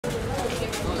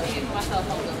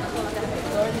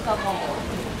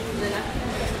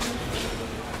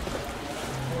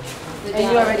And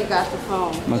you already got the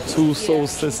phone. My two soul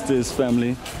sisters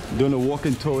family doing a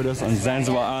walking tour with us on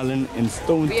Zanzibar Island in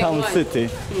Stone Town City.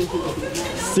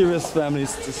 Serious family,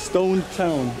 Stone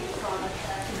Town.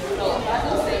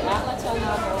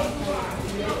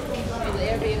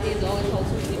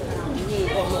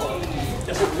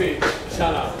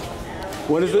 Salaam.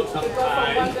 What is it?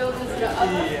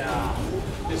 Yeah.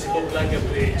 This looks like a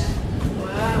bridge.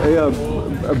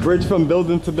 Yeah, a bridge from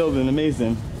building to building.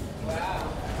 Amazing.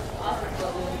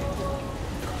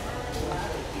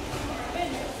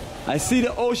 I see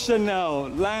the ocean now.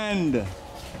 Land.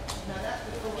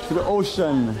 To the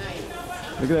ocean.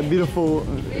 Look at that beautiful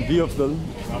view of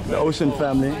the ocean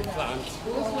family. We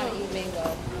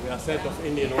are set of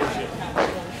Indian Ocean.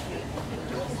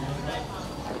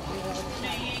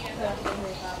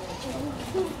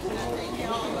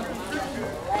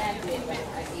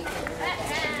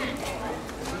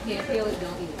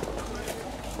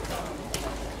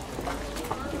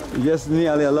 Yes,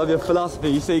 Neely, I love your philosophy.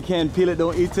 You say you can't peel it,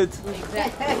 don't eat it.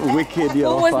 Exactly. Wicked,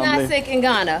 yo. Who was family. not sick in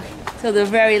Ghana till the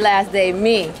very last day?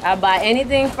 Me. I buy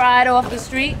anything fried off the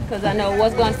street because I know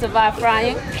what's going to survive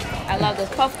frying. I love those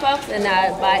puff puffs, and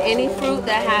I buy any fruit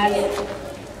that has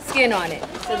skin on it.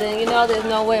 So then you know there's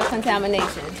no way of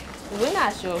contamination. We're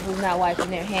not sure who's not wiping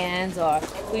their hands or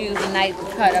who used a knife to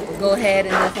cut up a go ahead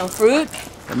and then some fruit.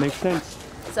 That makes sense.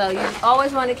 So you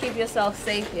always want to keep yourself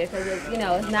safe here because you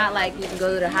know it's not like you can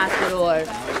go to the hospital or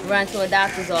run to a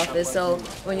doctor's office. So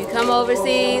when you come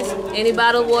overseas, any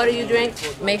bottled water you drink,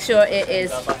 make sure it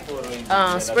is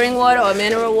spring water or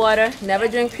mineral water. Never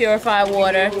drink purified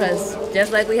water because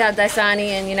just like we have Dasani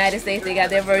in the United States, they got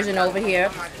their version over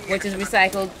here, which is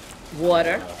recycled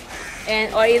water.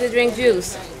 Or either drink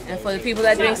juice. And for the people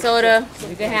that drink soda,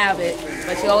 you can have it.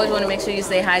 But you always want to make sure you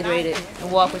stay hydrated and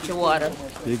walk with your water.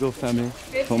 There you go, family.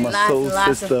 For my Lots soul and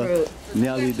lots sister, of fruit.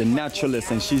 Nelly, the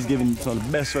naturalist, and she's giving some of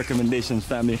the best recommendations,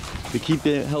 family, to keep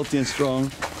it healthy and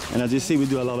strong. And as you see, we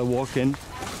do a lot of walking.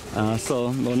 Well, not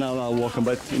a lot of walking,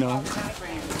 but you know,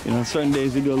 certain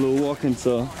days we do a little walking.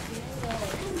 So,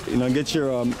 get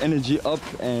your energy up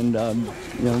and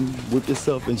whip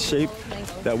yourself in shape.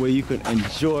 That way you can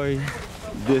enjoy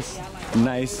this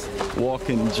nice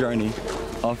walking journey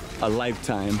of a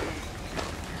lifetime.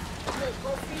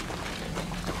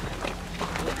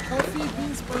 Coffee,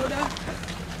 beans powder.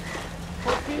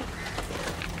 Coffee.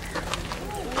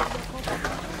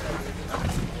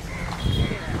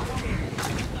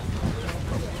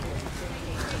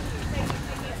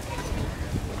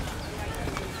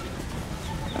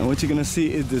 And what you're gonna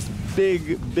see is this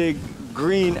big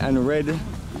green and red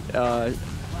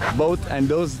boat, and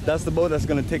that's the boat that's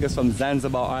gonna take us from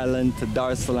Zanzibar Island to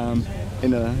Dar es Salaam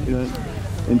in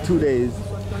 2 days.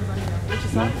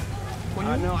 No,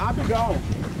 I'll be gone.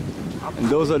 And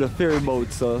those are the ferry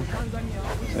boats, so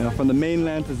from the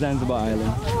mainland to Zanzibar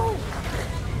Island.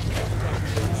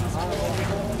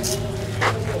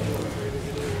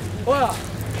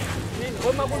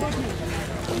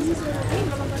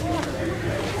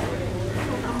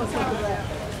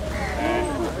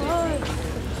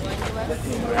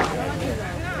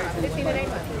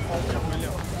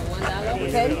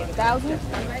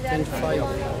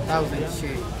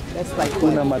 That's like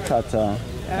Kuna Matata.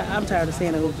 I'm tired of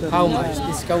saying it. How much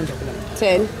discount?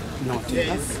 10. No,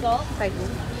 10.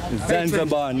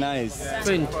 Zanzibar, nice.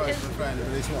 20.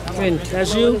 20.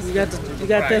 That's you? You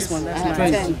got this one. That's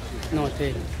nice. 10. No,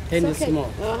 10. 10 is small.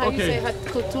 How you say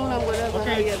kutuna, whatever.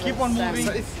 Okay, keep on moving.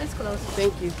 It's close.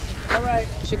 Thank you. All right.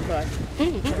 Shukran.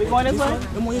 We going this way?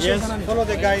 Yes. Follow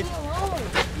the guide.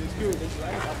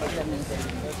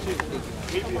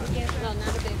 No, not a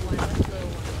big one.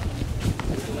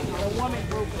 The woman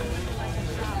broke it.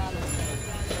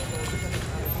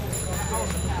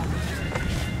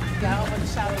 Got over the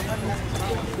shop.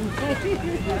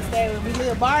 Stay with me.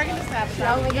 Little bargain this time. I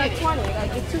only got 20. I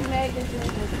got get 2 magnets and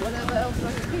whatever else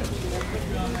I can get.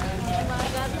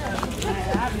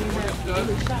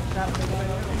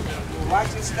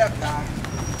 Watch your step, guy.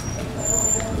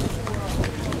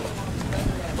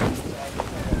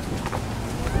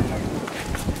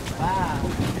 Wow.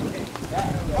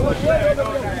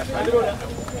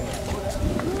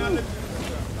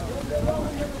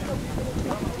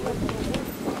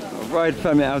 Right,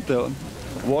 family, out there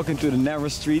walking through the narrow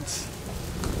streets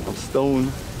of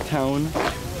Stone Town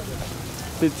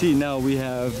City. Now we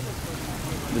have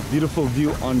this beautiful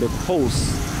view on the coast.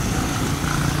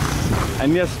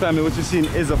 And yes, family, what you're seeing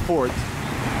is a fort.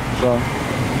 So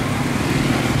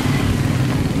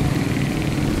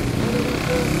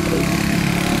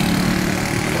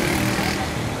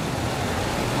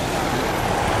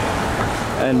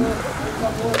and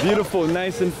beautiful,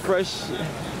 nice and fresh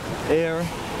air,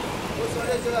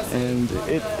 and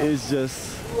it is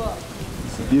just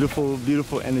beautiful,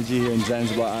 beautiful energy here in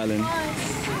Zanzibar Island.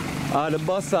 The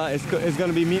bus is going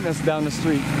to be meeting us down the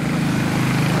street.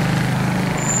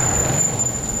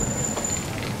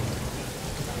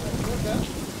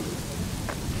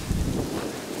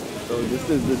 So this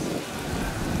is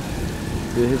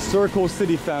the historical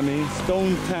city, family,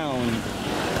 Stone Town.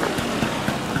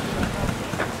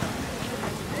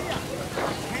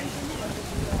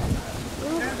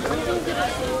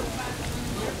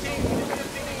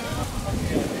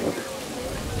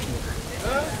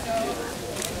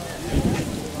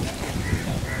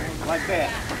 Like that.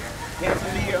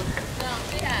 Tanzania.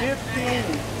 15.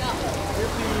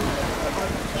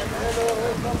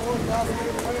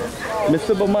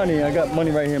 Mr. Bomani, I got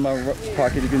money right here in my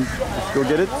pocket. You can just go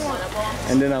get it.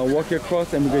 And then I'll walk you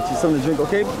across and we'll get you something to drink.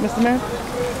 Okay, Mr. Man?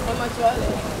 How much was it?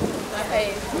 I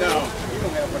paid. No, you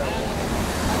don't have what I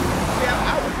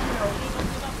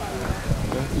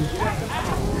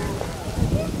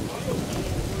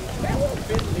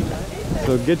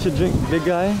So get your drink, big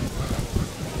guy.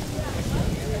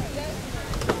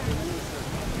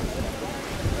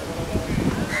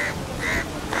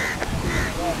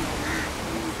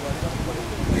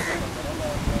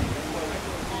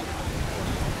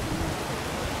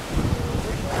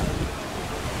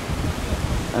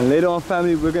 And later on,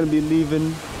 family, we're going to be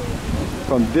leaving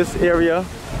from this area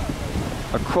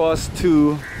across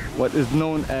to what is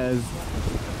known as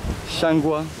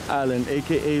Shangwa Island,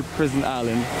 aka Prison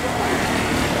Island.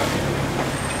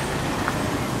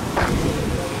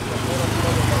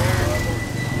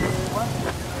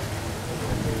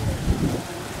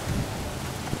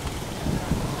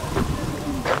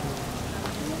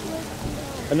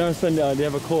 I understand they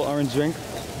have a cold orange drink.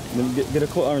 Then get a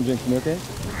cold orange drink for me, okay?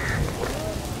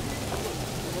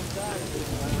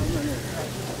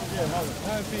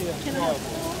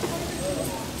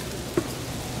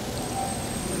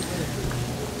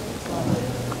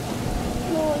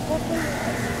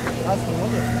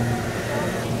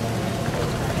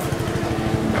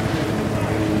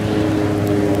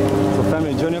 So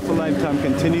family, journey of a lifetime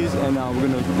continues, and we're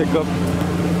going to pick up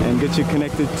and get you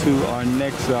connected to our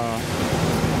next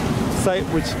site,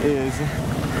 which is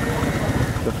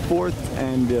the Fort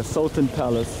and the Sultan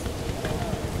Palace.